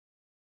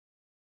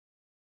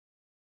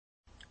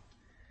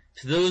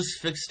To those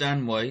fixed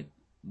on white,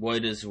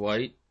 white is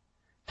white.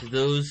 To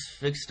those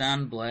fixed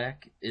on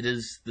black, it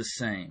is the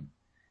same.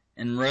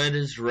 And red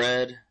is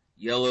red,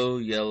 yellow,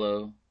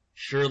 yellow.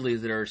 Surely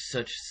there are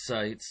such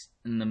sights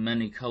in the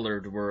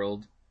many-colored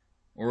world,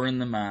 or in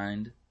the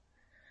mind.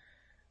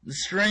 The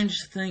strange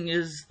thing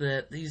is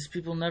that these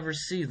people never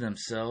see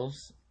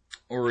themselves,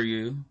 or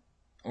you,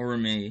 or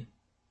me.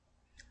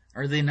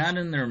 Are they not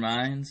in their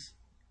minds?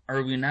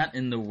 Are we not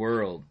in the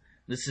world?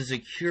 This is a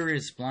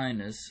curious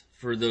blindness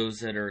for those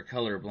that are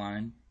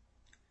colorblind.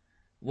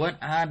 What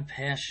odd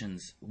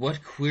passions,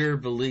 what queer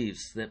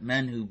beliefs that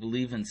men who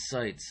believe in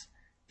sights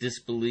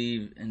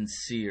disbelieve in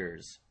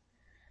seers.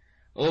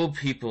 O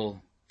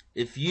people,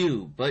 if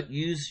you but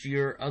used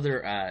your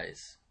other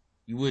eyes,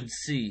 you would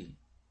see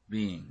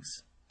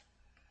beings.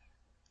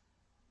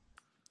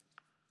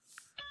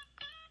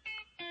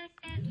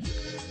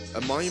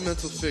 A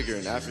monumental figure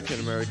in African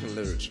American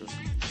literature,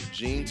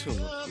 Gene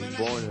Toomer was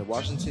born in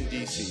Washington,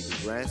 D.C.,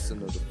 the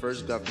grandson of the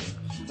first governor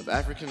of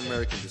African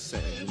American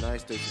descent in the United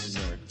States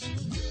of America.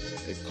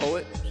 A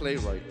poet,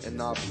 playwright, and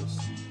novelist,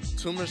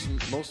 Toomer's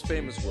most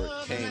famous work,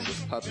 Cain,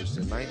 was published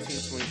in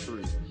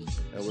 1923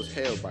 and was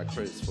hailed by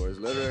critics for his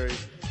literary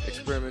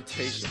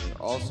experimentation and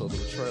also the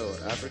portrayal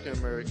of African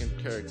American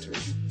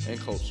characters and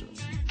culture.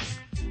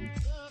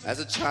 As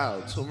a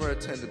child, Toomer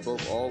attended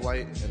both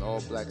all-white and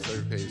all-black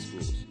segregated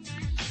schools.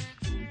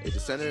 A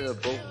descendant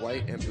of both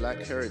white and black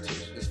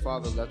heritage, his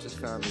father left his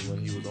family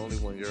when he was only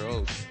 1 year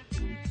old,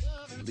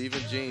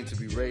 leaving Gene to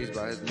be raised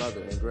by his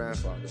mother and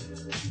grandfather.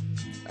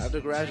 After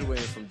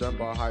graduating from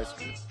Dunbar High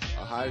School,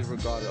 a highly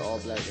regarded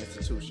all-black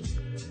institution,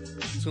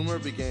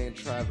 Toomer began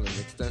traveling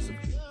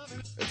extensively,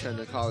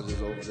 attending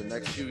colleges over the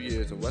next few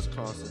years in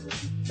Wisconsin,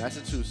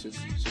 Massachusetts,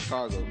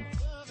 Chicago,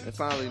 and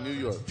finally New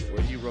York,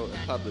 where he wrote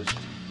and published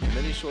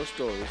many short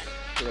stories,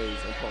 plays,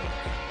 and poems.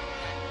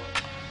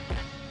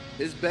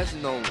 His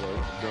best-known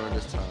work during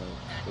this time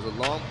was a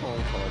long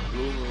poem called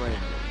Blue and Rainbow,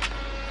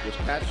 which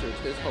captured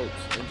his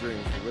hopes and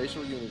dreams for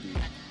racial unity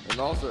and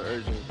also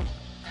urging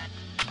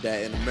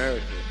that in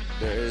America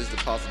there is the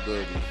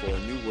possibility for a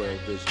new world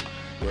vision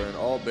wherein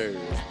all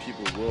barriers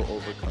people will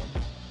overcome.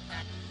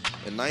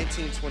 In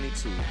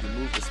 1922, he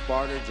moved to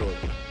Sparta,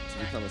 Georgia to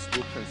become a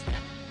school principal.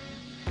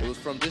 It was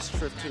from this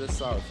trip to the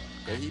South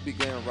that he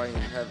began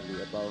writing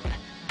heavily about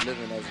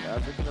living as an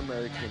African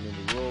American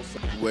in the rural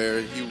South,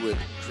 where he would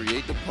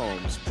create the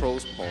poems,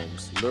 prose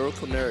poems,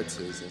 lyrical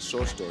narratives, and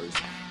short stories,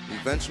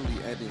 eventually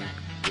ending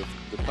with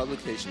the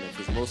publication of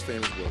his most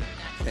famous work,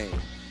 Cain,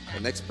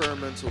 an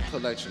experimental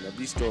collection of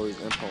these stories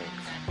and poems.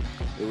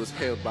 It was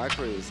hailed by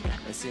critics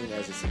and seen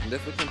as a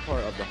significant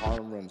part of the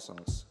Harlem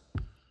Renaissance.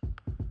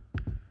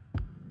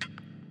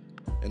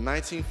 In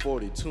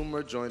 1940,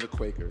 Toomer joined the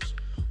Quakers,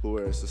 who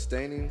were a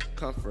sustaining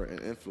comfort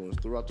and influence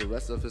throughout the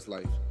rest of his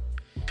life.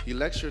 He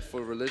lectured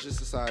for Religious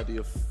Society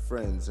of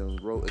Friends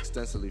and wrote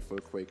extensively for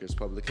Quakers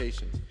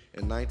publications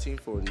in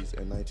 1940s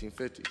and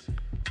 1950s.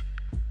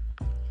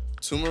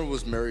 Toomer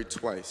was married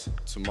twice,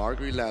 to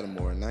Marguerite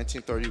Lattimore in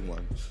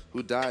 1931,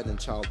 who died in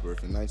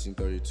childbirth in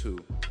 1932,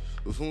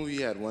 with whom he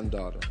had one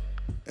daughter,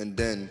 and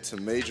then to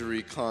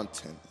Marjorie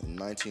Content in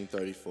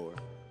 1934.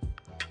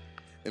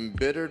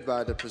 Embittered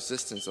by the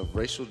persistence of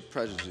racial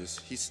prejudice,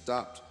 he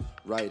stopped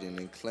writing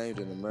and claimed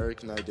an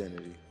American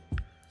identity.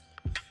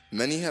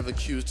 Many have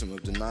accused him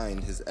of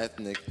denying his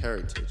ethnic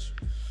heritage.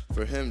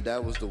 For him,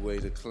 that was the way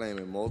to claim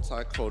a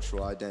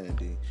multicultural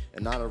identity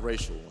and not a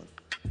racial one.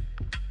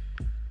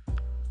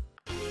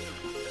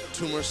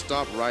 Toomer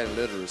stopped writing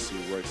literacy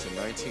works in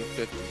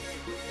 1950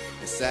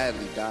 and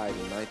sadly died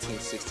in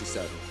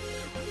 1967.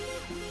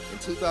 In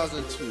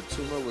 2002,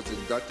 Toomer was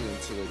inducted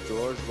into the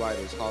George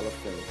Writers Hall of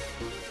Fame.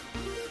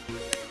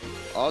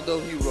 Although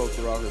he wrote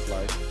throughout his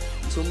life,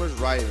 Toomer's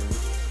writing,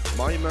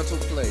 monumental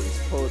plays,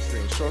 poetry,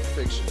 and short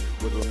fiction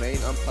would remain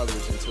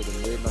unpublished until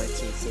the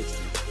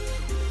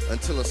mid-1960s,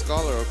 until a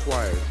scholar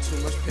acquired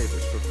Toomer's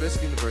papers for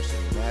Fisk University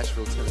in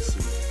Nashville,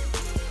 Tennessee.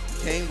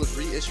 Cain was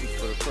reissued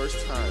for the first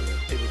time in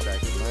paperback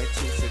in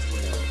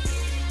 1969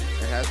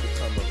 and has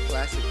become a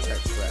classic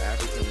text for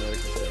African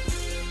American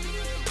studies.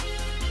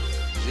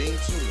 Gene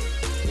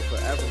Toomer will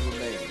forever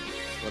remain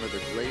one of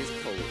the greatest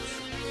poets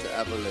to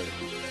ever live.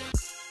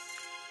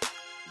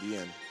 The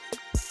end.